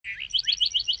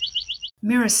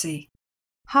Miracy.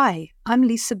 Hi, I'm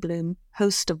Lisa Bloom,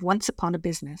 host of Once Upon a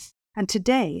Business, and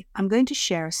today I'm going to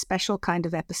share a special kind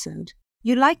of episode.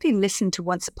 You likely listen to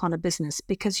Once Upon a Business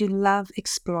because you love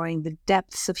exploring the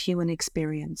depths of human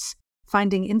experience,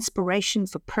 finding inspiration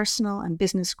for personal and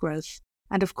business growth,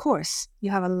 and of course, you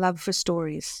have a love for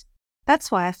stories. That's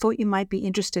why I thought you might be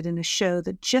interested in a show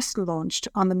that just launched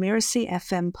on the Miracy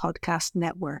FM podcast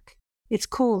network. It's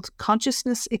called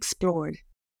Consciousness Explored,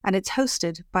 and it's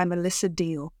hosted by Melissa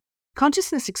Deal.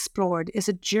 Consciousness Explored is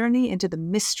a journey into the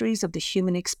mysteries of the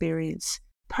human experience,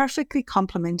 perfectly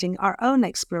complementing our own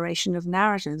exploration of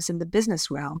narratives in the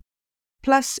business realm.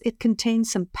 Plus, it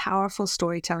contains some powerful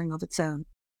storytelling of its own.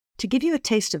 To give you a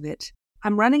taste of it,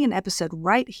 I'm running an episode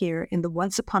right here in the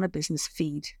Once Upon a Business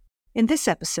feed. In this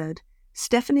episode,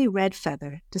 Stephanie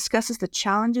Redfeather discusses the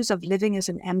challenges of living as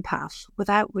an empath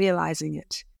without realizing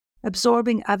it,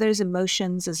 absorbing others'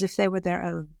 emotions as if they were their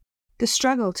own. The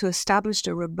struggle to establish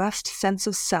a robust sense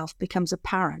of self becomes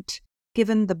apparent,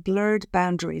 given the blurred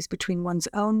boundaries between one's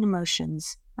own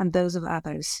emotions and those of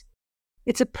others.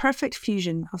 It's a perfect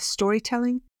fusion of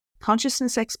storytelling,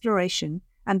 consciousness exploration,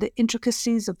 and the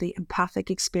intricacies of the empathic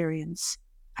experience.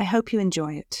 I hope you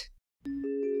enjoy it.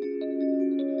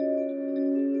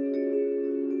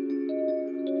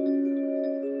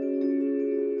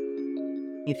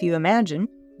 If you imagine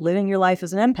living your life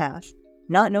as an empath,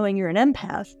 not knowing you're an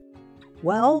empath,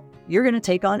 well, you're going to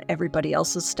take on everybody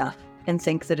else's stuff and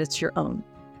think that it's your own.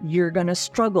 You're going to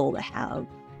struggle to have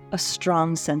a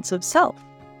strong sense of self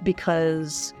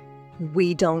because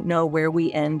we don't know where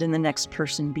we end and the next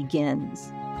person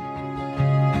begins.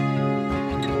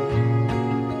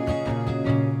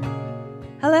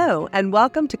 Hello, and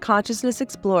welcome to Consciousness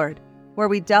Explored, where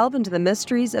we delve into the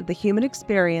mysteries of the human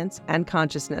experience and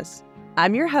consciousness.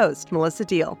 I'm your host, Melissa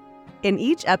Deal. In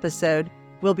each episode,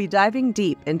 we'll be diving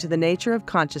deep into the nature of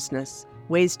consciousness,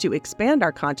 ways to expand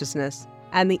our consciousness,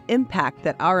 and the impact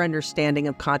that our understanding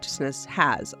of consciousness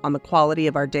has on the quality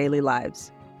of our daily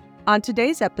lives. On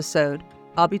today's episode,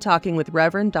 I'll be talking with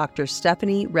Reverend Dr.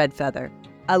 Stephanie Redfeather,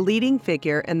 a leading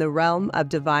figure in the realm of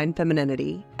divine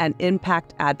femininity and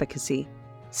impact advocacy.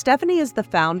 Stephanie is the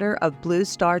founder of Blue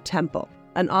Star Temple,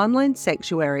 an online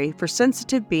sanctuary for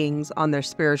sensitive beings on their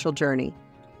spiritual journey.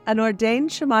 An ordained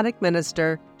shamanic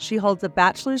minister, she holds a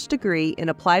bachelor's degree in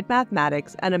applied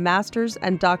mathematics and a master's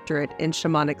and doctorate in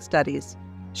shamanic studies.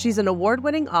 She's an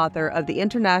award-winning author of the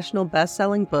international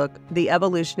best-selling book, The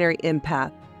Evolutionary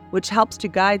Empath, which helps to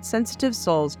guide sensitive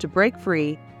souls to break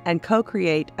free and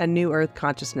co-create a new earth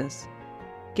consciousness.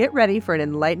 Get ready for an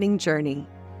enlightening journey.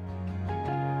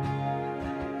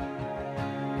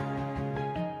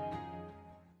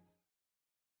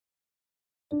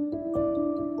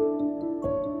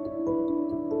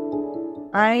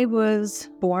 I was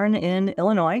born in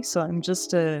Illinois, so I'm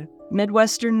just a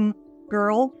Midwestern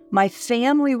girl. My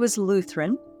family was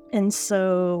Lutheran, and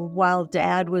so while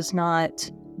Dad was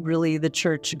not really the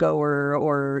church goer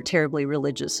or terribly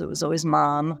religious, it was always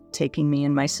Mom taking me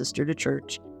and my sister to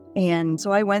church. And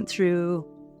so I went through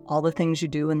all the things you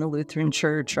do in the Lutheran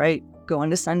church, right? Going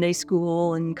to Sunday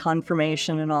school and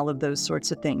confirmation and all of those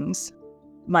sorts of things.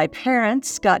 My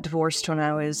parents got divorced when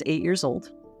I was 8 years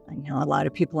old. A lot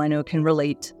of people I know can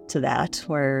relate to that,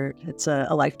 where it's a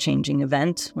life-changing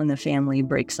event when the family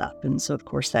breaks up. And so, of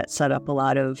course, that set up a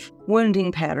lot of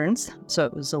wounding patterns. So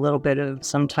it was a little bit of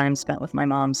sometimes spent with my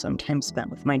mom, sometimes spent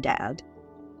with my dad.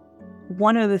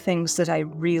 One of the things that I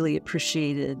really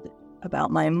appreciated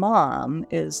about my mom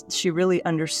is she really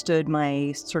understood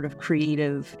my sort of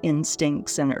creative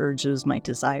instincts and urges, my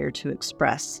desire to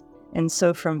express. And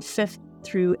so from 5th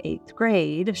through 8th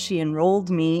grade, she enrolled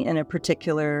me in a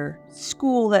particular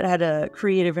school that had a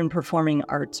creative and performing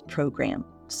arts program.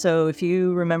 So if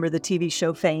you remember the TV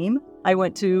show Fame, I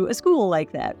went to a school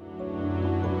like that.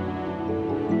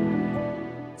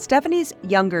 Stephanie's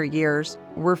younger years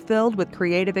were filled with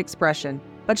creative expression,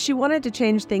 but she wanted to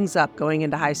change things up going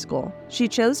into high school. She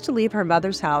chose to leave her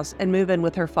mother's house and move in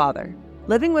with her father.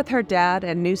 Living with her dad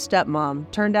and new stepmom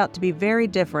turned out to be very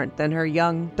different than her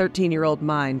young 13-year-old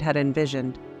mind had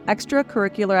envisioned.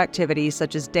 Extracurricular activities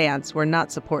such as dance were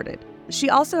not supported. She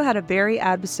also had a very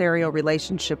adversarial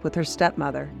relationship with her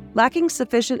stepmother. Lacking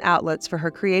sufficient outlets for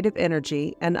her creative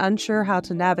energy and unsure how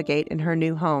to navigate in her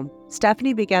new home,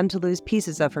 Stephanie began to lose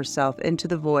pieces of herself into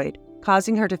the void,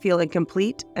 causing her to feel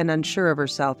incomplete and unsure of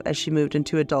herself as she moved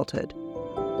into adulthood.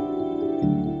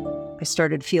 I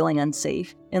started feeling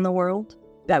unsafe in the world.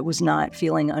 That was not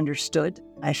feeling understood.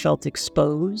 I felt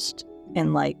exposed,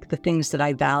 and like the things that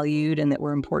I valued and that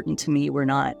were important to me were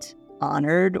not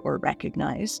honored or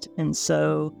recognized. And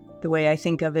so The way I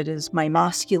think of it is my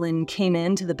masculine came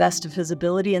in to the best of his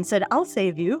ability and said, I'll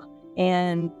save you,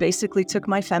 and basically took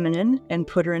my feminine and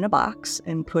put her in a box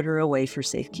and put her away for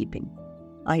safekeeping.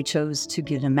 I chose to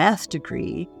get a math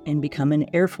degree and become an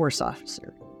Air Force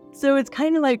officer. So it's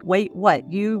kind of like, wait,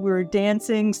 what? You were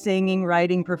dancing, singing,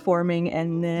 writing, performing,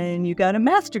 and then you got a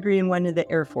math degree and went to the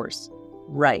Air Force.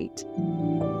 Right.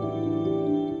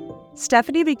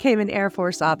 Stephanie became an Air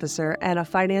Force officer and a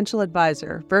financial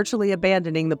advisor, virtually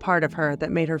abandoning the part of her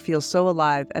that made her feel so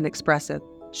alive and expressive.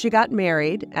 She got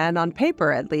married, and on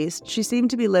paper at least, she seemed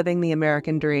to be living the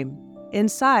American dream.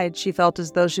 Inside, she felt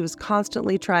as though she was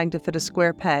constantly trying to fit a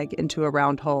square peg into a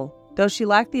round hole. Though she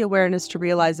lacked the awareness to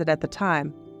realize it at the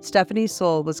time, Stephanie's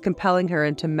soul was compelling her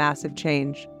into massive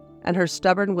change, and her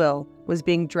stubborn will was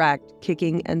being dragged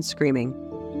kicking and screaming.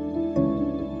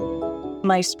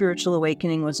 My spiritual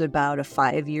awakening was about a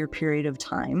 5-year period of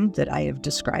time that I have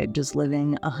described as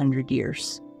living 100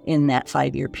 years in that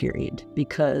 5-year period,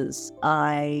 because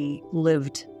I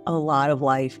lived a lot of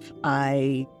life.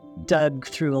 I dug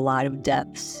through a lot of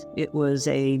depths. It was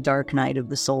a dark night of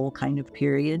the soul kind of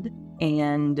period.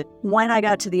 And when I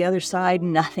got to the other side,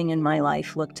 nothing in my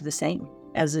life looked the same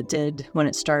as it did when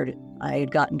it started. I had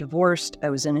gotten divorced.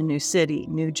 I was in a new city,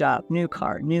 new job, new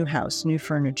car, new house, new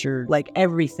furniture, like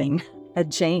everything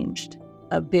had changed.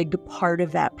 A big part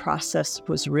of that process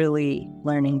was really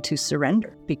learning to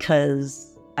surrender,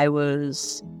 because I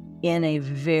was in a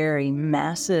very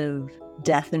massive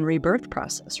death and rebirth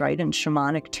process, right? In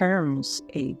shamanic terms,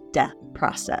 a death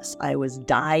process. I was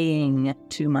dying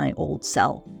to my old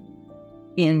self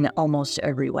in almost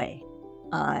every way.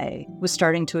 I was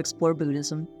starting to explore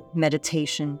Buddhism,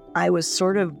 meditation. I was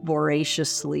sort of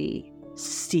voraciously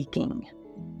seeking.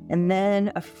 And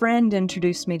then a friend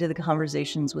introduced me to the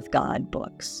Conversations with God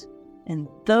books. And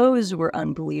those were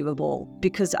unbelievable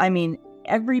because,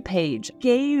 every page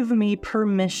gave me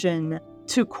permission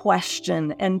to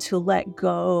question and to let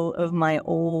go of my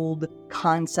old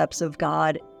concepts of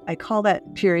God. I call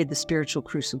that period the spiritual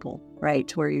crucible, right?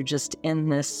 Where you're just in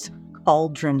this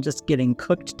cauldron just getting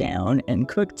cooked down and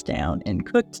cooked down and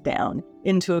cooked down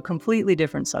into a completely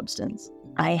different substance.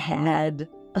 I had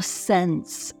a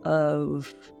sense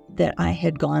of that I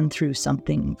had gone through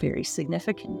something very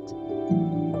significant.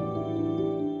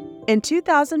 In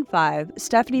 2005,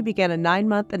 Stephanie began a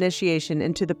 9-month initiation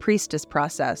into the priestess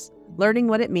process, learning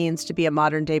what it means to be a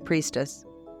modern-day priestess.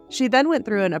 She then went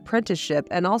through an apprenticeship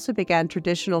and also began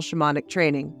traditional shamanic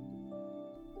training.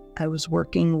 I was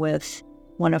working with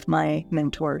one of my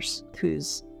mentors,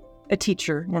 who's a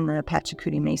teacher in the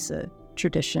Pachacuti Mesa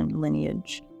tradition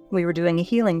lineage. We were doing a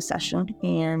healing session,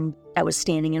 and I was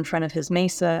standing in front of his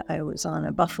mesa. I was on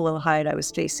a buffalo hide. I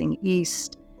was facing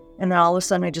east. And then all of a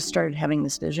sudden, I just started having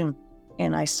this vision.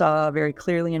 And I saw very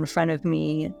clearly in front of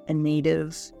me a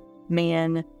native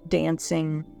man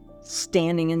dancing,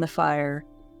 standing in the fire.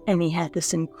 And he had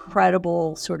this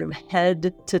incredible sort of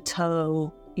head to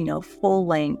toe, full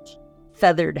length,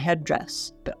 feathered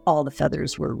headdress. But all the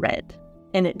feathers were red.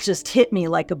 And it just hit me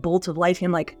like a bolt of light.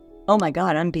 I'm like, oh my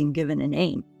God, I'm being given a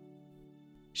name.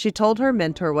 She told her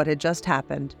mentor what had just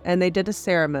happened, and they did a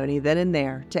ceremony then and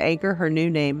there to anchor her new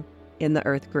name in the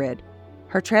earth grid.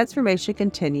 Her transformation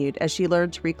continued as she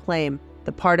learned to reclaim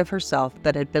the part of herself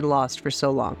that had been lost for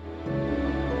so long.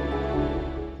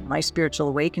 My spiritual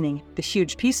awakening, the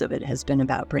huge piece of it has been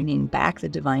about bringing back the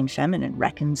divine feminine,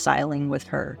 reconciling with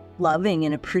her, loving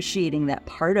and appreciating that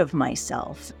part of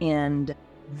myself, and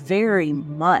very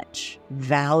much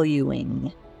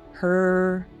valuing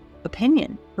her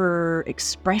opinion, her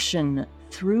expression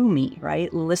through me,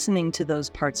 right? Listening to those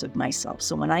parts of myself.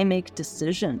 So when I make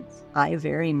decisions, I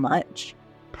very much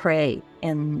pray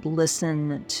and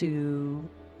listen to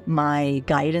my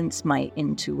guidance, my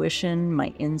intuition, my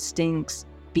instincts,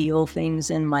 feel things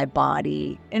in my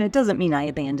body. And it doesn't mean I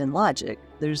abandon logic.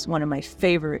 There's one of my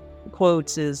favorite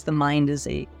quotes is, the mind is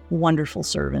a wonderful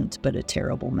servant, but a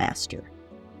terrible master.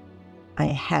 I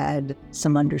had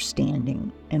some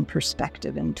understanding and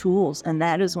perspective and tools. And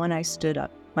that is when I stood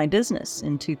up my business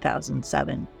in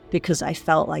 2007, because I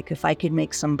felt like if I could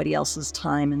make somebody else's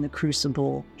time in the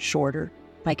crucible shorter,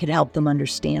 if I could help them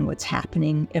understand what's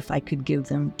happening, if I could give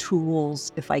them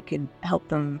tools, if I could help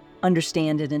them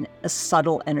understand at a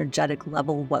subtle energetic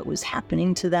level what was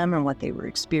happening to them and what they were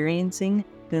experiencing,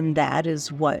 then that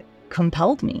is what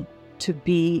compelled me to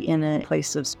be in a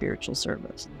place of spiritual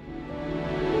service.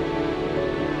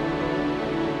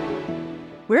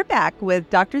 We're back with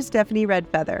Dr. Stephanie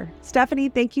Redfeather. Stephanie,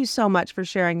 thank you so much for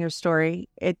sharing your story.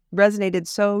 It resonated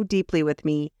so deeply with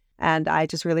me, and I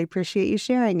just really appreciate you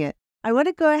sharing it. I want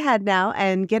to go ahead now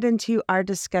and get into our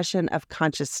discussion of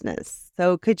consciousness.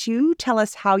 So could you tell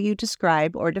us how you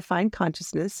describe or define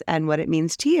consciousness and what it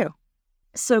means to you?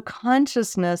 So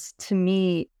consciousness to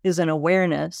me is an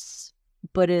awareness,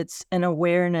 but it's an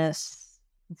awareness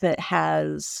that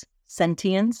has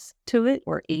sentience to it,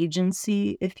 or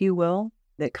agency, if you will,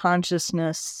 that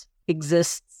consciousness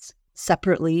exists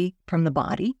separately from the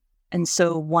body. And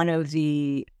so one of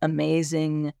the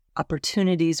amazing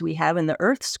opportunities we have in the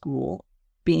Earth School,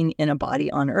 being in a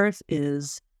body on Earth,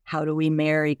 is how do we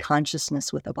marry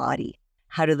consciousness with a body?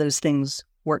 How do those things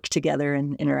work together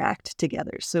and interact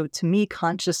together? So to me,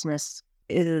 consciousness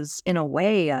is, in a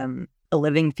way, a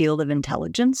living field of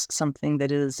intelligence, something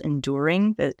that is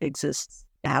enduring, that exists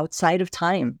outside of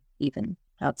time, even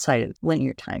outside of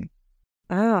linear time.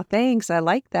 Oh, thanks. I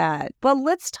like that. Well,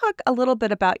 let's talk a little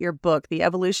bit about your book, The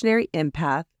Evolutionary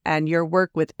Empath, and your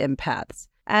work with empaths.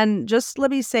 And just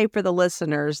let me say for the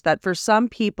listeners that for some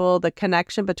people, the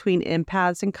connection between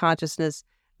empaths and consciousness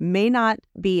may not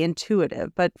be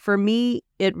intuitive, but for me,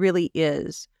 it really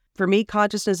is. For me,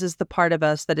 consciousness is the part of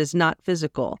us that is not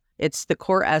physical. It's the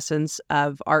core essence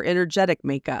of our energetic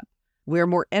makeup. We're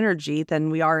more energy than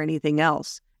we are anything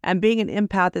else. And being an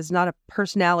empath is not a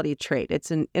personality trait.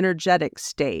 It's an energetic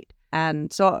state.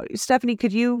 And so, Stephanie,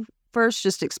 could you first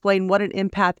just explain what an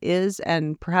empath is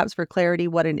and perhaps for clarity,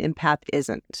 what an empath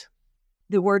isn't?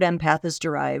 The word empath is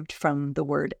derived from the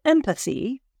word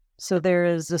empathy. So there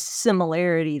is a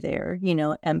similarity there,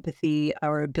 empathy,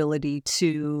 our ability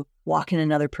to walk in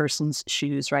another person's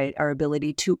shoes, right? Our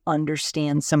ability to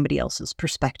understand somebody else's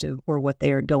perspective or what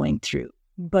they are going through.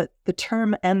 But the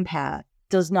term empath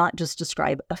does not just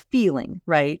describe a feeling,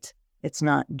 right? It's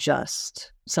not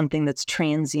just something that's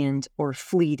transient or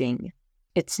fleeting.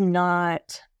 It's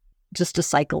not just a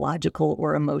psychological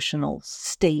or emotional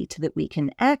state that we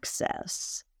can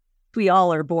access. We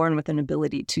all are born with an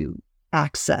ability to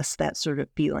access that sort of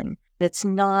feeling. It's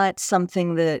not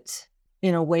something that,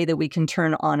 in a way, that we can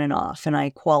turn on and off. And I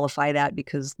qualify that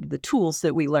because the tools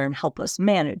that we learn help us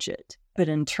manage it. But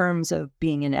in terms of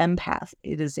being an empath,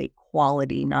 it is a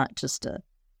quality, not just a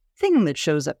thing that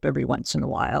shows up every once in a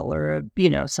while or,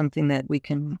 something that we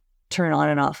can turn on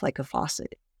and off like a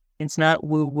faucet. It's not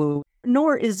woo-woo,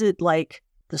 nor is it like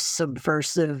the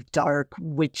subversive, dark,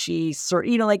 witchy sort,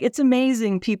 it's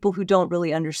amazing people who don't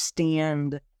really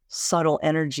understand subtle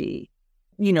energy,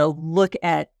 look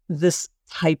at this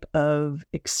type of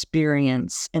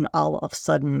experience and all of a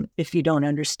sudden, if you don't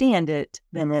understand it,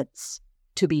 then it's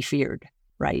to be feared,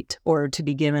 right? Or to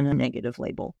be given a negative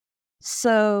label.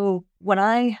 So when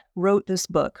I wrote this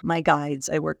book, my guides,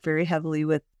 I work very heavily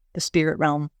with the spirit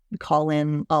realm, call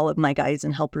in all of my guides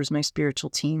and helpers, my spiritual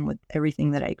team with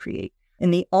everything that I create.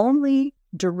 And the only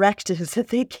directives that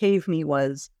they gave me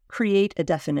was create a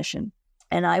definition.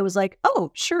 And I was like,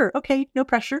 oh, sure. Okay. No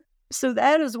pressure. So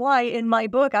that is why in my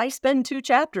book, I spend 2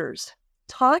 chapters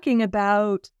talking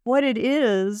about what it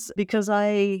is, because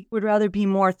I would rather be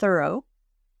more thorough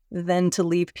than to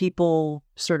leave people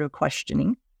sort of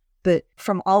questioning. But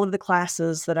from all of the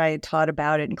classes that I had taught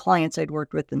about it and clients I'd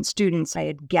worked with and students, I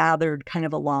had gathered kind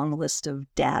of a long list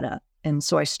of data. And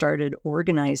so I started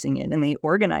organizing it, and they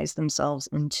organized themselves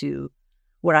into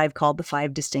what I've called the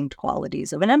 5 distinct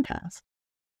qualities of an empath.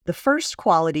 The first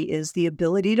quality is the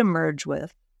ability to merge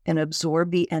with and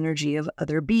absorb the energy of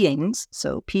other beings,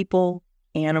 so people,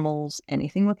 animals,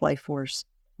 anything with life force,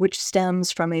 which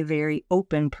stems from a very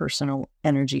open personal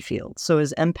energy field. So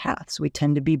as empaths, we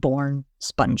tend to be born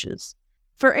sponges.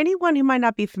 For anyone who might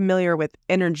not be familiar with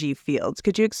energy fields,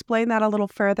 could you explain that a little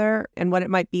further and what it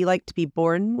might be like to be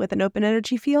born with an open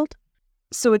energy field?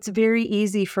 So it's very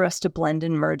easy for us to blend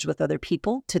and merge with other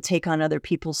people, to take on other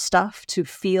people's stuff, to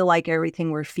feel like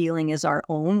everything we're feeling is our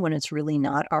own when it's really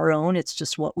not our own. It's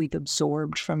just what we've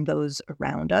absorbed from those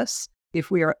around us.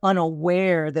 If we are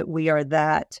unaware that we are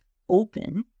that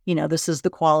open, this is the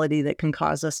quality that can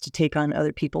cause us to take on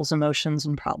other people's emotions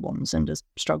and problems and to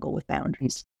struggle with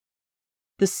boundaries.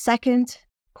 The second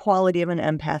quality of an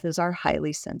empath is our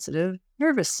highly sensitive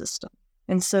nervous system.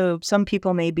 And so some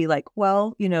people may be like,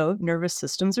 well, nervous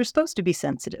systems are supposed to be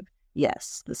sensitive.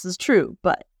 Yes, this is true,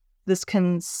 but this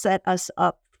can set us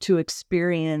up to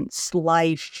experience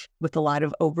life with a lot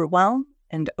of overwhelm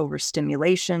and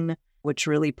overstimulation, which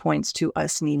really points to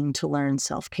us needing to learn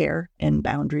self-care and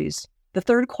boundaries. The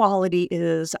third quality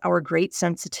is our great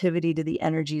sensitivity to the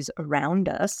energies around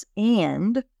us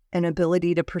and an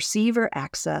ability to perceive or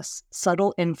access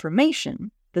subtle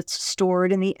information that's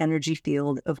stored in the energy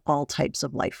field of all types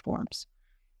of life forms.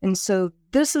 And so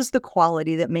this is the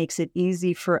quality that makes it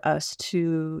easy for us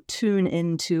to tune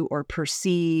into or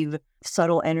perceive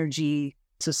subtle energy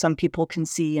So some people can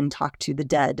see and talk to the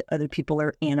dead. Other people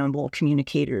are animal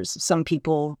communicators. Some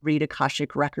people read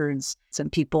Akashic records. Some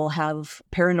people have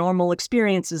paranormal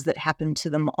experiences that happen to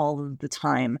them all of the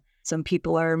time. Some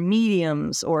people are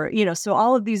mediums or, so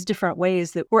all of these different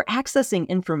ways that we're accessing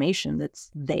information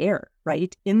that's there,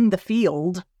 right, in the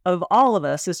field of all of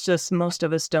us. It's just most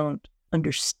of us don't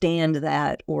understand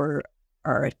that or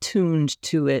are attuned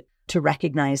to it to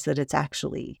recognize that it's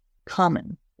actually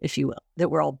common, if you will,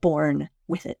 that we're all born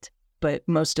with it, but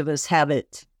most of us have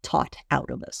it taught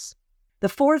out of us. The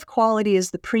fourth quality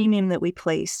is the premium that we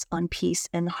place on peace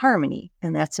and harmony,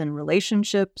 and that's in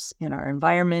relationships, in our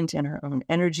environment, in our own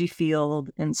energy field.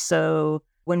 And so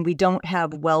when we don't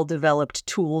have well-developed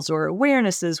tools or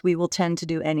awarenesses, we will tend to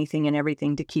do anything and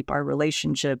everything to keep our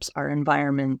relationships, our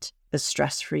environment as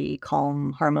stress-free,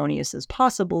 calm, harmonious as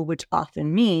possible, which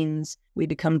often means we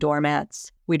become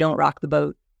doormats, we don't rock the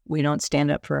boat, we don't stand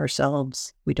up for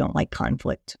ourselves, we don't like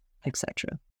conflict,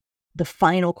 etc. The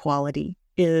final quality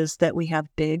is that we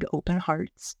have big open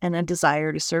hearts and a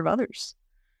desire to serve others.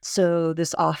 So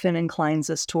this often inclines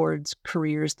us towards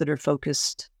careers that are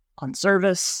focused on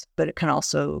service, but it can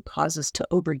also cause us to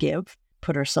overgive,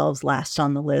 put ourselves last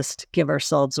on the list, give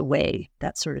ourselves away,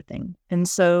 that sort of thing. And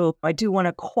so I do want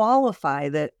to qualify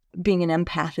that being an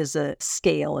empath is a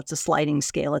scale. It's a sliding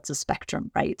scale. It's a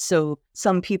spectrum, right? So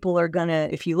some people are going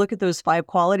to, if you look at those 5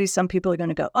 qualities, some people are going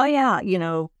to go, oh yeah,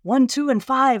 1, 2, and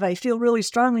 5, I feel really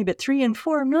strongly, but 3 and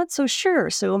 4, I'm not so sure.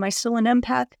 So am I still an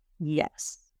empath?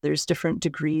 Yes. There's different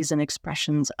degrees and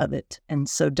expressions of it. And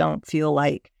so don't feel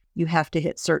like you have to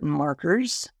hit certain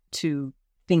markers to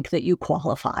think that you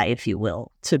qualify, if you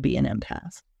will, to be an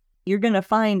empath. You're going to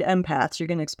find empaths. You're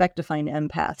going to expect to find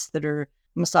empaths that are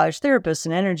massage therapists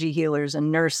and energy healers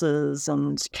and nurses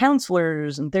and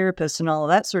counselors and therapists and all of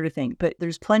that sort of thing. But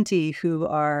there's plenty who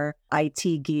are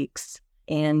IT geeks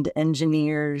and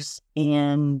engineers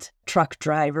and truck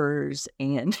drivers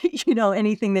and,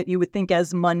 anything that you would think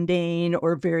as mundane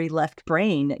or very left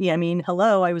brain. Yeah, I mean,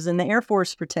 hello, I was in the Air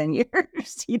Force for 10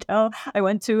 years. I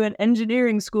went to an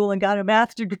engineering school and got a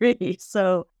math degree.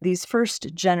 So these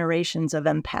first generations of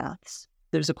empaths,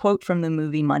 there's a quote from the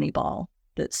movie Moneyball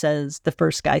that says, the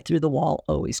first guy through the wall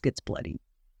always gets bloody.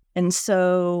 And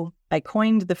so I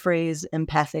coined the phrase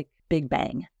empathic Big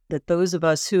Bang, that those of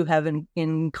us who have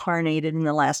incarnated in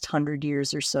the last 100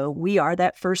 years or so, we are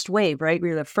that first wave, right?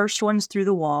 We're the first ones through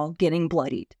the wall getting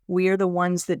bloodied. We are the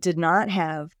ones that did not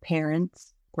have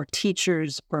parents or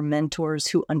teachers or mentors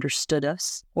who understood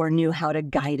us or knew how to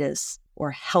guide us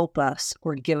or help us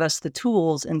or give us the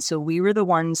tools. And so we were the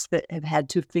ones that have had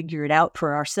to figure it out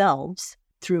for ourselves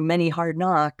through many hard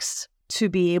knocks to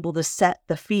be able to set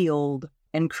the field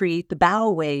and create the bow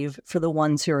wave for the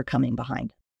ones who are coming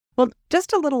behind. Well,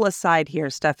 just a little aside here,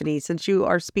 Stephanie, since you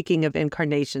are speaking of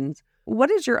incarnations,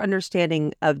 what is your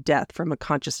understanding of death from a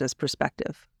consciousness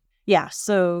perspective? Yeah,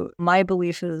 so my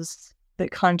belief is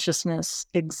that consciousness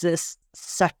exists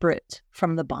separate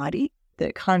from the body,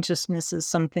 that consciousness is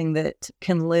something that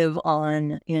can live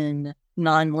on in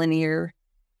nonlinear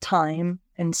time.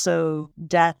 And so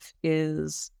death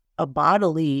is a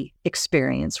bodily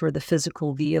experience where the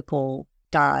physical vehicle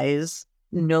dies,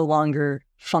 no longer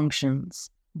functions,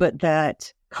 but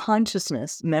that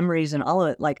consciousness, memories, and all of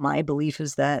it, like my belief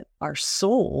is that our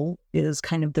soul is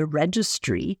kind of the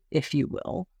registry, if you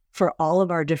will, for all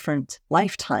of our different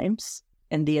lifetimes.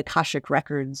 And the Akashic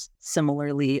records,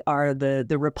 similarly, are the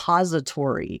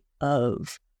repository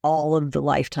of all of the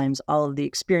lifetimes, all of the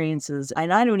experiences.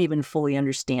 And I don't even fully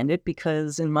understand it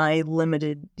because in my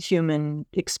limited human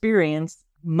experience,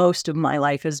 most of my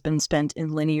life has been spent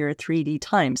in linear 3D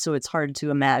time. So it's hard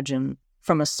to imagine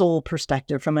from a soul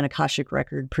perspective, from an Akashic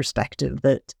record perspective,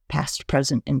 that past,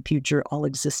 present, and future all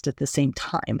exist at the same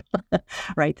time,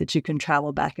 right? That you can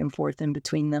travel back and forth in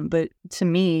between them. But to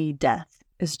me, death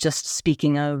is just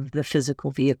speaking of the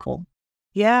physical vehicle.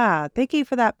 Yeah, thank you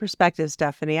for that perspective,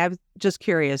 Stephanie. I was just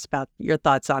curious about your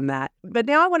thoughts on that. But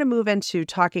now I want to move into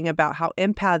talking about how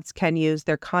empaths can use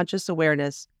their conscious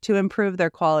awareness to improve their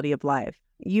quality of life.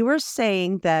 You were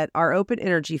saying that our open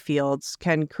energy fields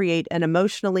can create an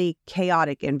emotionally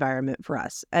chaotic environment for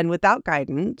us. And without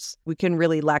guidance, we can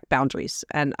really lack boundaries.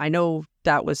 And I know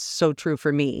that was so true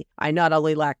for me. I not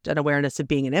only lacked an awareness of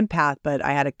being an empath, but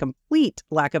I had a complete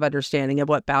lack of understanding of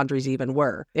what boundaries even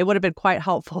were. It would have been quite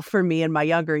helpful for me in my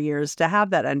younger years to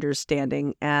have that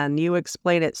understanding. And you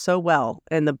explain it so well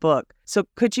in the book. So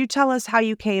could you tell us how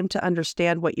you came to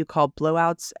understand what you call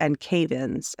blowouts and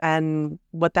cave-ins and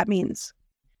what that means?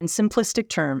 In simplistic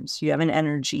terms, you have an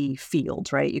energy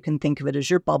field, right? You can think of it as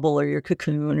your bubble or your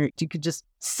cocoon, or you could just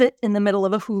sit in the middle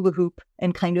of a hula hoop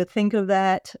and kind of think of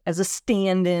that as a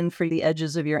stand-in for the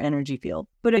edges of your energy field.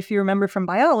 But if you remember from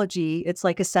biology, it's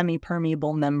like a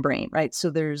semi-permeable membrane, right? So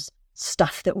there's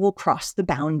stuff that will cross the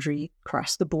boundary,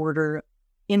 cross the border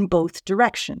in both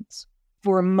directions.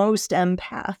 For most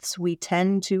empaths, we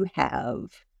tend to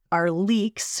have our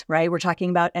leaks, right? We're talking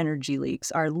about energy leaks.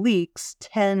 Our leaks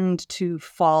tend to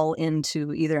fall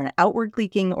into either an outward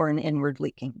leaking or an inward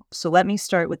leaking. So let me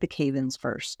start with the cave-ins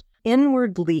first.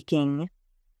 Inward leaking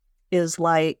is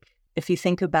like if you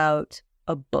think about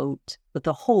a boat with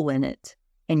a hole in it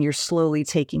and you're slowly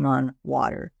taking on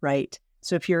water, right?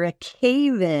 So if you're a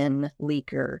cave-in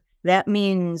leaker, that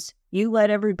means you let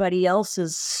everybody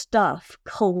else's stuff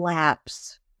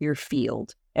collapse your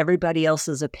field, everybody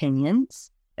else's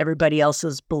opinions, everybody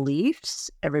else's beliefs,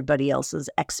 everybody else's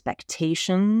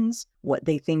expectations, what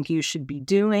they think you should be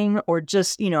doing, or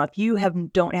just, if you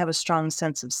don't have a strong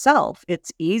sense of self,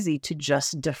 it's easy to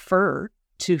just defer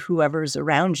to whoever's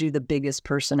around you, the biggest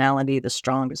personality, the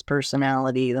strongest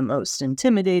personality, the most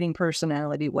intimidating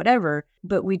personality, whatever,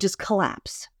 but we just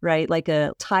collapse, right? Like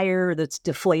a tire that's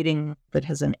deflating that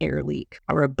has an air leak,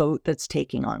 or a boat that's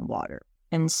taking on water.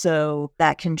 And so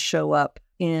that can show up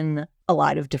in a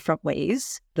lot of different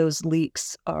ways. Those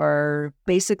leaks are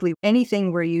basically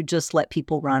anything where you just let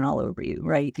people run all over you,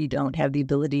 right? You don't have the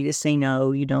ability to say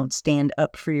no. You don't stand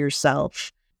up for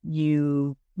yourself.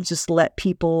 You just let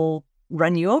people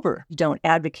run you over. You don't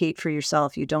advocate for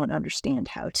yourself. You don't understand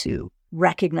how to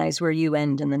recognize where you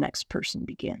end and the next person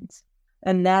begins.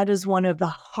 And that is one of the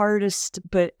hardest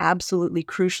but absolutely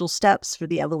crucial steps for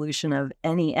the evolution of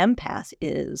any empath,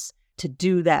 is to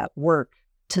do that work,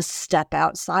 to step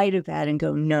outside of that and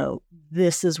go, no,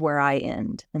 this is where I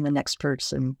end and the next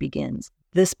person begins.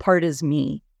 This part is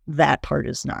me. That part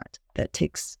is not. That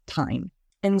takes time.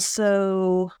 And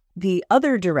so the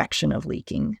other direction of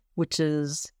leaking, which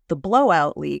is the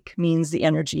blowout leak, means the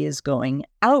energy is going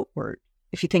outward.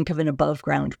 If you think of an above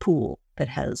ground pool that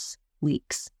has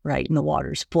leaks, right? And the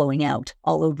water's flowing out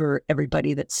all over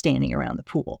everybody that's standing around the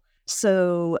pool.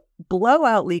 So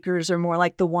blowout leakers are more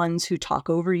like the ones who talk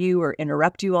over you or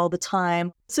interrupt you all the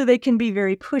time. So they can be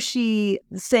very pushy,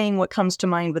 saying what comes to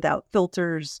mind without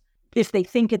filters. If they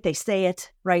think it, they say it,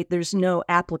 right? There's no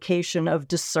application of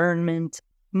discernment.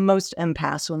 Most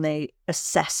empaths, when they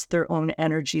assess their own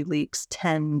energy leaks,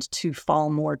 tend to fall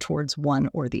more towards one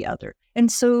or the other. And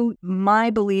so my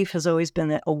belief has always been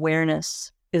that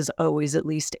awareness is always at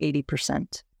least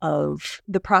 80% of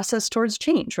the process towards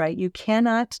change, right? You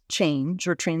cannot change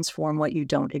or transform what you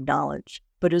don't acknowledge.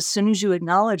 But as soon as you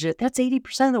acknowledge it, that's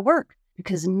 80% of the work,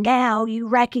 because now you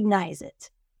recognize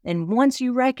it. And once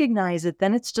you recognize it,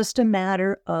 then it's just a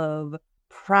matter of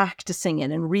practicing it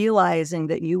and realizing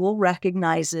that you will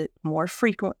recognize it more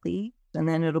frequently, and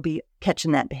then it'll be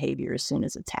catching that behavior as soon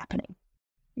as it's happening.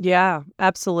 Yeah,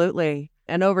 absolutely.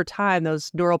 And over time, those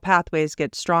neural pathways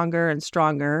get stronger and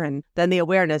stronger, and then the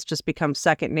awareness just becomes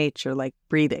second nature, like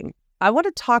breathing. I want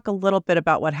to talk a little bit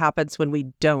about what happens when we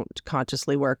don't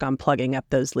consciously work on plugging up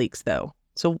those leaks, though.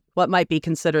 So what might be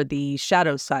considered the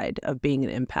shadow side of being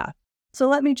an empath? So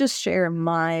let me just share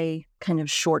my kind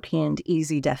of shorthand,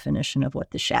 easy definition of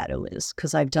what the shadow is,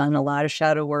 because I've done a lot of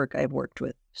shadow work. I've worked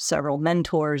with several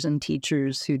mentors and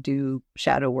teachers who do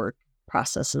shadow work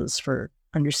processes for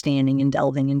understanding and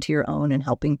delving into your own and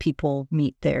helping people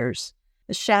meet theirs.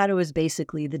 The shadow is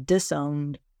basically the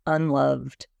disowned,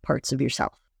 unloved parts of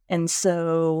yourself. And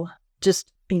so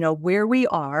just, where we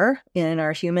are in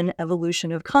our human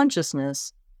evolution of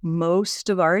consciousness, most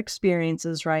of our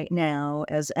experiences right now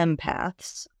as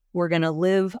empaths, we're going to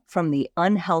live from the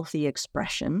unhealthy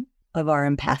expression of our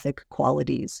empathic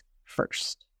qualities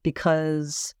first,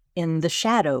 because in the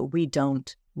shadow, we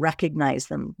don't recognize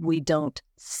them. We don't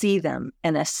see them.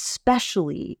 And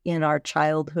especially in our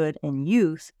childhood and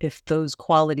youth, if those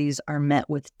qualities are met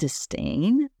with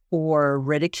disdain or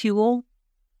ridicule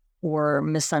or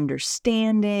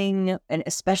misunderstanding, and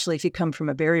especially if you come from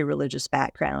a very religious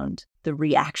background, the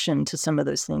reaction to some of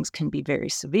those things can be very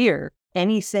severe.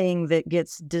 Anything that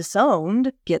gets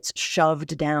disowned gets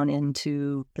shoved down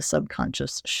into the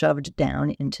subconscious, shoved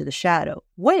down into the shadow,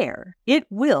 where it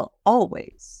will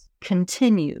always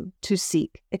continue to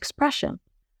seek expression.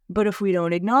 But if we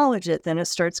don't acknowledge it, then it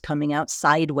starts coming out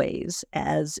sideways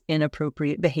as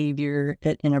inappropriate behavior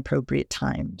at inappropriate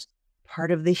times. Part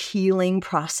of the healing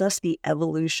process, the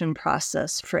evolution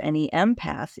process for any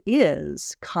empath,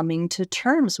 is coming to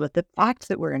terms with the fact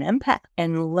that we're an empath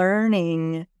and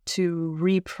learning to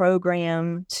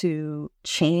reprogram, to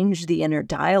change the inner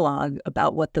dialogue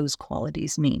about what those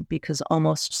qualities mean, because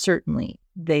almost certainly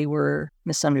they were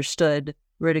misunderstood,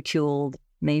 ridiculed,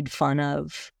 made fun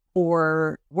of,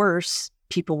 or worse,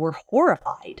 people were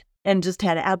horrified and just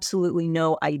had absolutely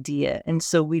no idea. And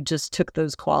so we just took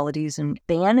those qualities and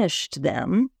banished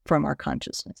them from our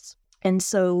consciousness. And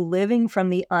so living from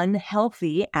the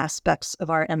unhealthy aspects of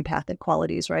our empathic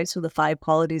qualities, right? So the 5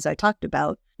 qualities I talked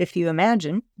about, if you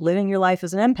imagine living your life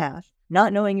as an empath,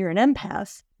 not knowing you're an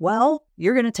empath, well,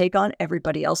 you're going to take on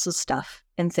everybody else's stuff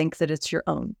and think that it's your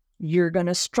own. You're going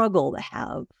to struggle to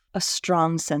have a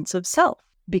strong sense of self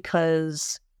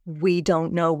because we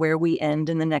don't know where we end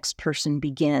and the next person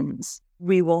begins.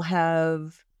 We will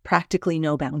have practically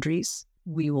no boundaries.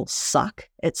 We will suck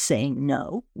at saying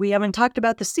no. We haven't talked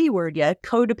about the C word yet.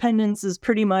 Codependence is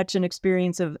pretty much an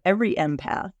experience of every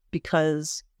empath,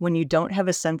 because when you don't have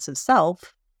a sense of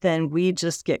self, then we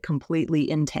just get completely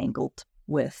entangled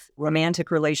with romantic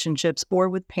relationships or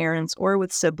with parents or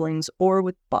with siblings or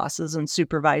with bosses and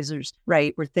supervisors,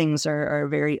 right? Where things are a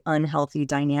very unhealthy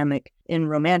dynamic. In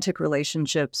romantic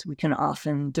relationships, we can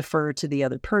often defer to the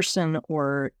other person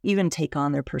or even take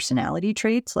on their personality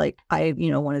traits. Like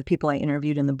one of the people I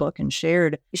interviewed in the book and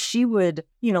shared, she would,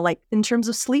 like in terms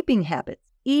of sleeping habits,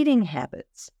 eating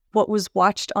habits, what was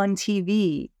watched on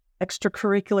TV,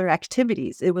 extracurricular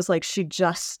activities. It was like she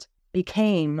just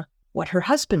became what her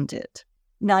husband did,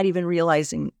 not even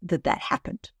realizing that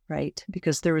happened, right?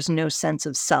 Because there was no sense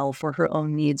of self or her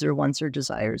own needs or wants or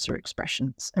desires or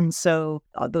expressions. And so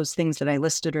those things that I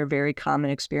listed are very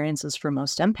common experiences for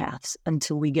most empaths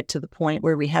until we get to the point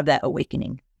where we have that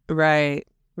awakening. Right.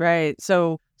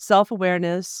 So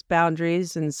self-awareness,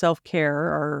 boundaries, and self-care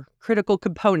are critical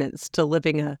components to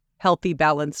living a healthy,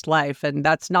 balanced life. And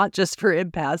that's not just for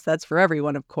empaths, that's for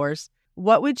everyone, of course.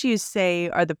 What would you say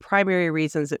are the primary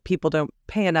reasons that people don't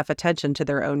pay enough attention to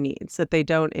their own needs, that they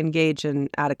don't engage in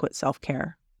adequate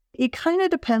self-care? It kind of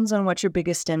depends on what your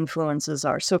biggest influences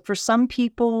are. So for some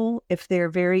people, if they're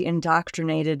very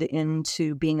indoctrinated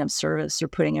into being of service or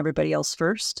putting everybody else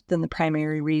first, then the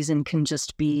primary reason can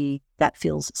just be that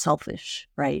feels selfish,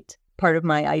 right? Part of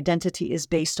my identity is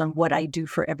based on what I do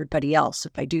for everybody else.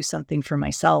 If I do something for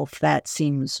myself, that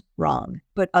seems wrong.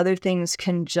 But other things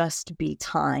can just be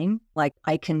time. Like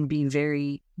I can be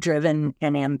very driven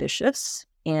and ambitious,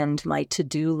 and my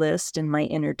to-do list and my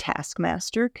inner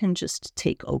taskmaster can just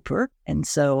take over. And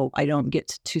so I don't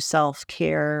get to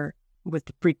self-care with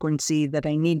the frequency that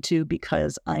I need to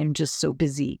because I'm just so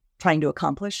busy trying to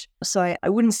accomplish. So I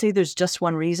wouldn't say there's just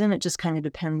one reason. It just kind of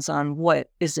depends on what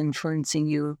is influencing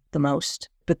you the most.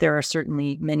 But there are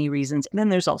certainly many reasons. And then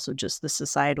there's also just the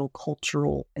societal,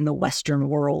 cultural, in the Western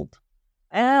world.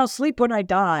 I'll sleep when I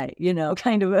die,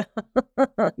 kind of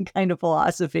a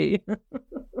philosophy.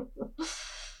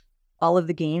 All of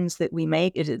the gains that we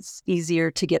make, it is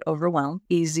easier to get overwhelmed,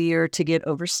 easier to get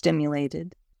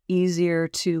overstimulated, easier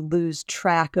to lose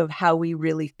track of how we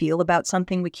really feel about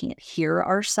something. We can't hear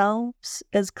ourselves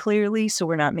as clearly, so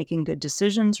we're not making good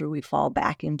decisions, or we fall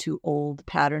back into old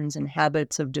patterns and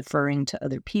habits of deferring to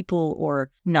other people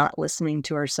or not listening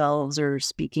to ourselves or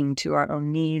speaking to our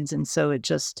own needs. And so it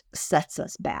just sets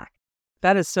us back.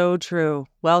 That is so true.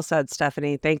 Well said,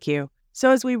 Stephanie. Thank you. So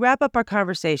as we wrap up our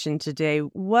conversation today,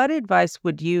 what advice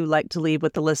would you like to leave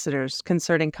with the listeners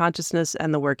concerning consciousness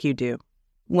and the work you do?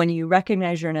 When you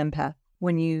recognize you're an empath,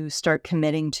 when you start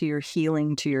committing to your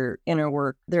healing, to your inner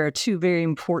work, there are 2 very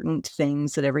important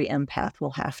things that every empath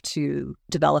will have to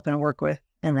develop and work with,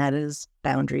 and that is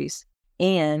boundaries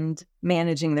and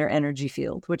managing their energy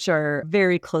field, which are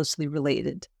very closely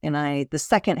related. And the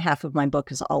second half of my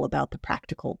book is all about the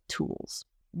practical tools.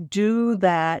 Do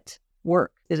that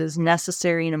work. It is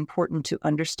necessary and important to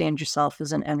understand yourself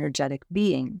as an energetic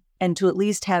being and to at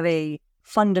least have a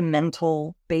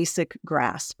fundamental, basic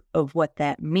grasp of what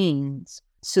that means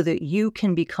so that you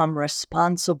can become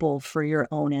responsible for your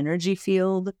own energy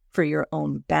field, for your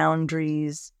own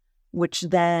boundaries, which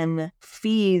then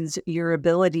feeds your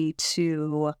ability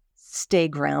to stay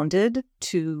grounded,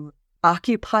 to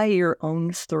occupy your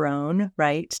own throne,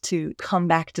 right? To come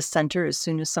back to center. As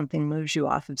soon as something moves you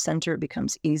off of center, it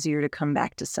becomes easier to come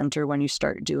back to center when you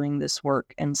start doing this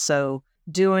work. And so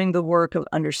doing the work of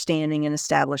understanding and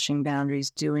establishing boundaries,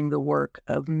 doing the work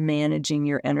of managing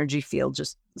your energy field,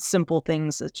 just simple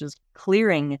things such as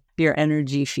clearing your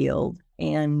energy field.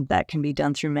 And that can be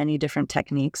done through many different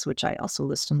techniques, which I also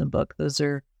list in the book. Those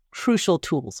are crucial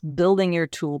tools. Building your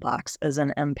toolbox as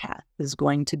an empath is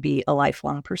going to be a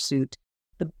lifelong pursuit.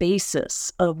 The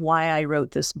basis of why I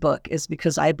wrote this book is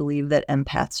because I believe that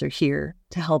empaths are here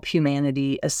to help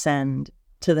humanity ascend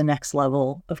to the next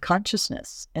level of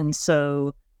consciousness. And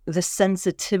so the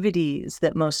sensitivities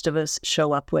that most of us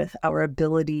show up with, our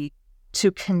ability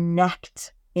to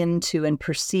connect into and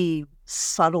perceive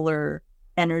subtler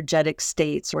energetic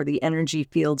states or the energy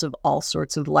fields of all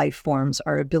sorts of life forms,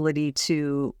 our ability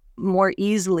to more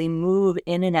easily move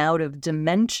in and out of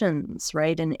dimensions,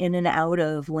 right? And in and out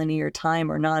of linear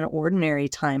time or non-ordinary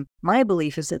time. My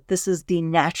belief is that this is the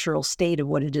natural state of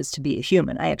what it is to be a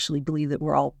human. I actually believe that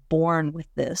we're all born with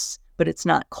this, but it's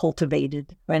not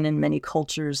cultivated. And in many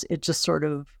cultures, it just sort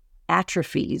of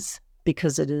atrophies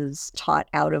because it is taught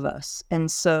out of us. And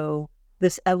so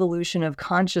this evolution of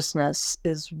consciousness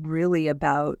is really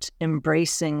about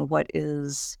embracing what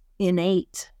is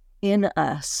innate in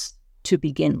us to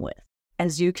begin with.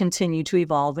 As you continue to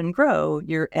evolve and grow,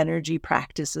 your energy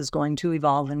practice is going to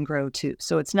evolve and grow too.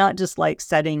 So it's not just like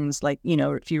settings like,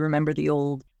 if you remember the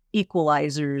old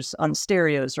equalizers on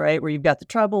stereos, right? Where you've got the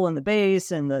treble and the bass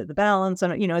and the balance.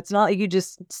 And, it's not like you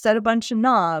just set a bunch of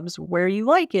knobs where you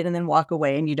like it and then walk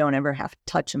away and you don't ever have to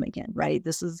touch them again, right?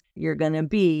 You're going to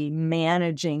be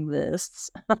managing this.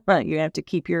 You have to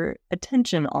keep your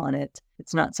attention on it.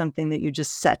 It's not something that you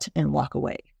just set and walk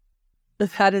away.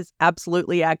 That is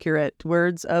absolutely accurate.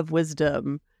 Words of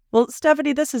wisdom. Well,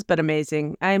 Stephanie, this has been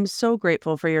amazing. I am so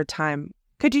grateful for your time.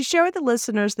 Could you share with the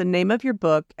listeners the name of your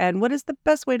book and what is the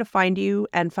best way to find you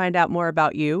and find out more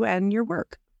about you and your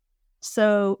work?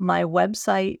 So my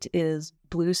website is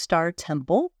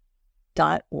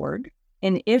bluestartemple.org.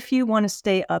 And if you want to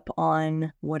stay up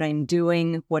on what I'm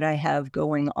doing, what I have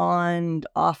going on,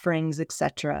 offerings,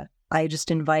 etc., I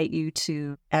just invite you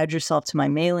to add yourself to my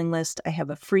mailing list. I have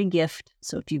a free gift.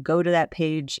 So if you go to that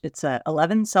page, it's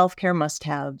 11 self-care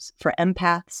must-haves for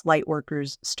empaths, light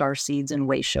workers, starseeds, and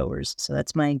way showers. So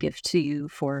that's my gift to you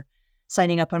for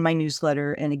signing up on my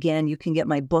newsletter. And again, you can get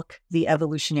my book, The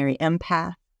Evolutionary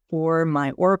Empath, or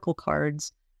my oracle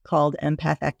cards called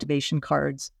Empath Activation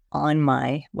Cards on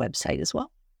my website as well.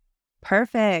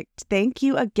 Perfect. Thank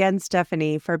you again,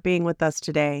 Stephanie, for being with us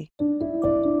today.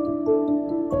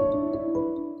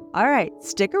 All right,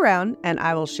 stick around and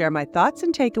I will share my thoughts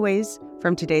and takeaways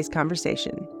from today's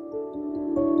conversation.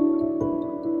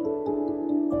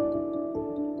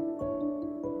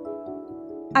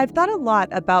 I've thought a lot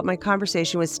about my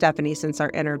conversation with Stephanie since our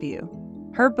interview.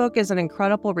 Her book is an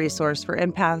incredible resource for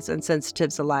empaths and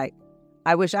sensitives alike.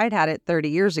 I wish I'd had it 30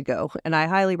 years ago, and I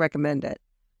highly recommend it.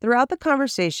 Throughout the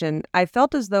conversation, I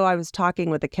felt as though I was talking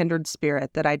with a kindred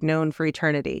spirit that I'd known for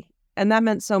eternity, and that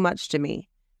meant so much to me.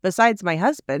 Besides my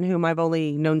husband, whom I've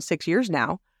only known 6 years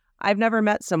now, I've never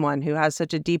met someone who has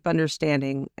such a deep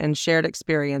understanding and shared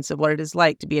experience of what it is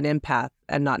like to be an empath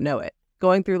and not know it,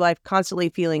 going through life constantly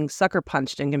feeling sucker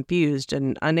punched and confused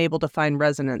and unable to find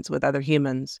resonance with other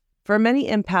humans. For many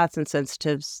empaths and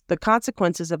sensitives, the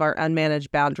consequences of our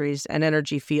unmanaged boundaries and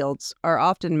energy fields are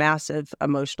often massive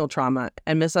emotional trauma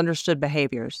and misunderstood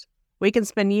behaviors. We can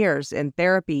spend years in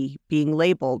therapy being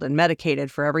labeled and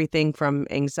medicated for everything from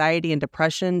anxiety and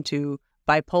depression to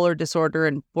bipolar disorder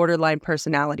and borderline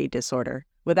personality disorder.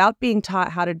 Without being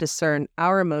taught how to discern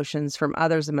our emotions from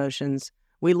others' emotions,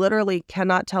 we literally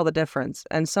cannot tell the difference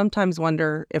and sometimes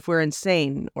wonder if we're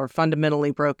insane or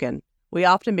fundamentally broken. We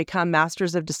often become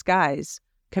masters of disguise,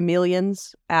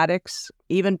 chameleons, addicts,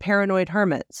 even paranoid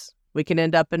hermits. We can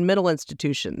end up in mental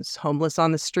institutions, homeless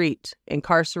on the street,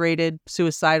 incarcerated,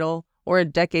 suicidal, or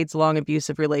in decades-long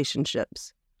abusive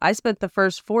relationships. I spent the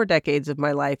first 4 decades of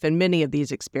my life in many of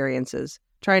these experiences,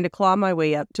 trying to claw my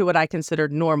way up to what I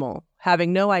considered normal,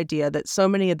 having no idea that so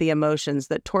many of the emotions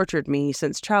that tortured me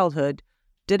since childhood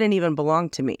didn't even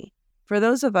belong to me. For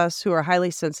those of us who are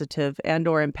highly sensitive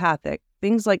and/or empathic,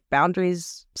 things like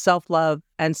boundaries, self-love,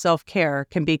 and self-care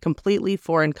can be completely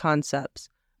foreign concepts,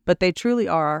 but they truly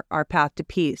are our path to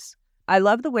peace. I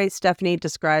love the way Stephanie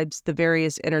describes the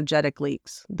various energetic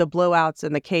leaks, the blowouts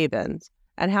and the cave-ins,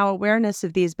 and how awareness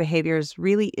of these behaviors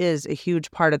really is a huge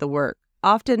part of the work.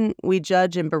 Often we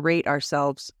judge and berate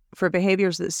ourselves for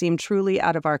behaviors that seem truly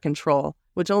out of our control,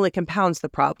 which only compounds the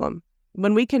problem.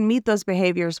 When we can meet those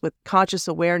behaviors with conscious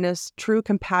awareness, true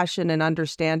compassion, and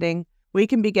understanding, we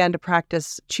can begin to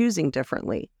practice choosing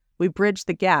differently. We bridge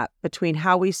the gap between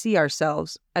how we see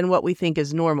ourselves and what we think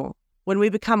is normal. When we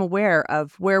become aware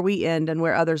of where we end and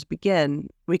where others begin,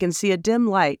 we can see a dim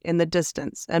light in the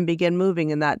distance and begin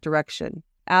moving in that direction,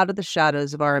 out of the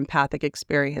shadows of our empathic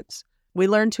experience. We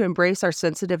learn to embrace our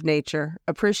sensitive nature,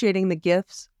 appreciating the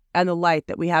gifts and the light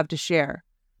that we have to share.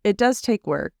 It does take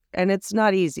work, and it's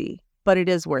not easy, but it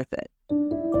is worth it.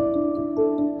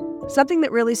 Something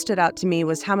that really stood out to me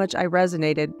was how much I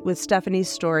resonated with Stephanie's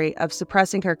story of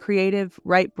suppressing her creative,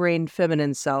 right-brained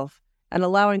feminine self and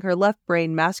allowing her left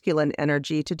brain masculine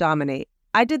energy to dominate.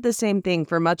 I did the same thing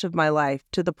for much of my life,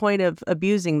 to the point of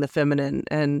abusing the feminine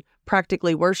and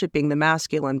practically worshiping the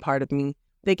masculine part of me,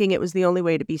 thinking it was the only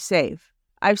way to be safe.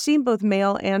 I've seen both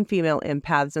male and female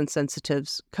empaths and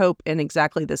sensitives cope in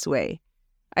exactly this way.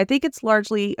 I think it's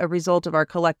largely a result of our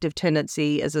collective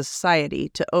tendency as a society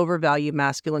to overvalue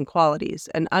masculine qualities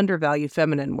and undervalue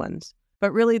feminine ones.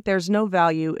 But really, there's no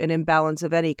value in imbalance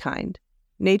of any kind.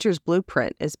 Nature's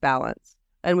blueprint is balance,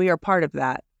 and we are part of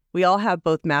that. We all have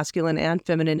both masculine and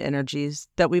feminine energies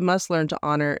that we must learn to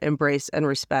honor, embrace, and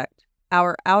respect.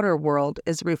 Our outer world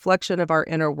is a reflection of our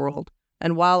inner world,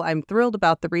 and while I'm thrilled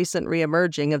about the recent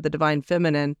reemerging of the divine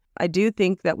feminine, I do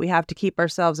think that we have to keep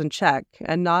ourselves in check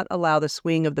and not allow the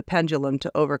swing of the pendulum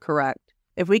to overcorrect.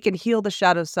 If we can heal the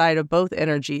shadow side of both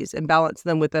energies and balance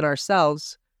them within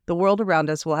ourselves, the world around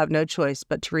us will have no choice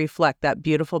but to reflect that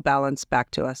beautiful balance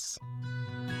back to us.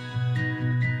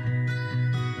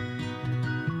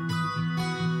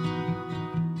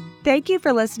 Thank you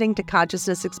for listening to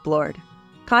Consciousness Explored.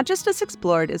 Consciousness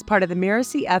Explored is part of the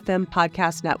Miracy FM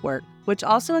podcast network, which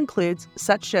also includes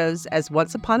such shows as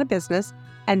Once Upon a Business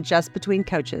and Just Between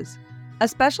Coaches. A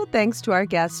special thanks to our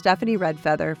guest, Stephanie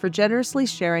Redfeather, for generously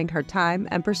sharing her time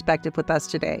and perspective with us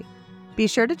today. Be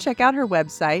sure to check out her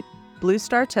website,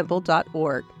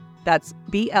 bluestartemple.org. That's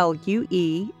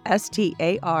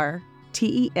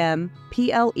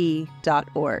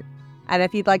BLUESTARTEMPLE.org. And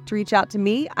if you'd like to reach out to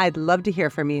me, I'd love to hear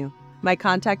from you. My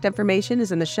contact information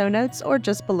is in the show notes or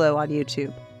just below on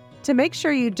YouTube. To make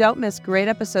sure you don't miss great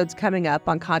episodes coming up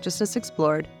on Consciousness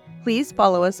Explored, please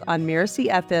follow us on Miracy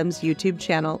FM's YouTube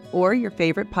channel or your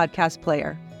favorite podcast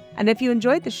player. And if you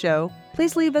enjoyed the show,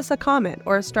 please leave us a comment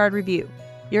or a starred review.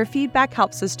 Your feedback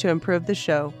helps us to improve the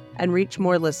show and reach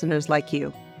more listeners like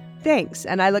you. Thanks,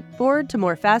 and I look forward to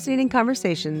more fascinating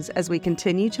conversations as we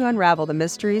continue to unravel the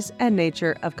mysteries and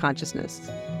nature of consciousness.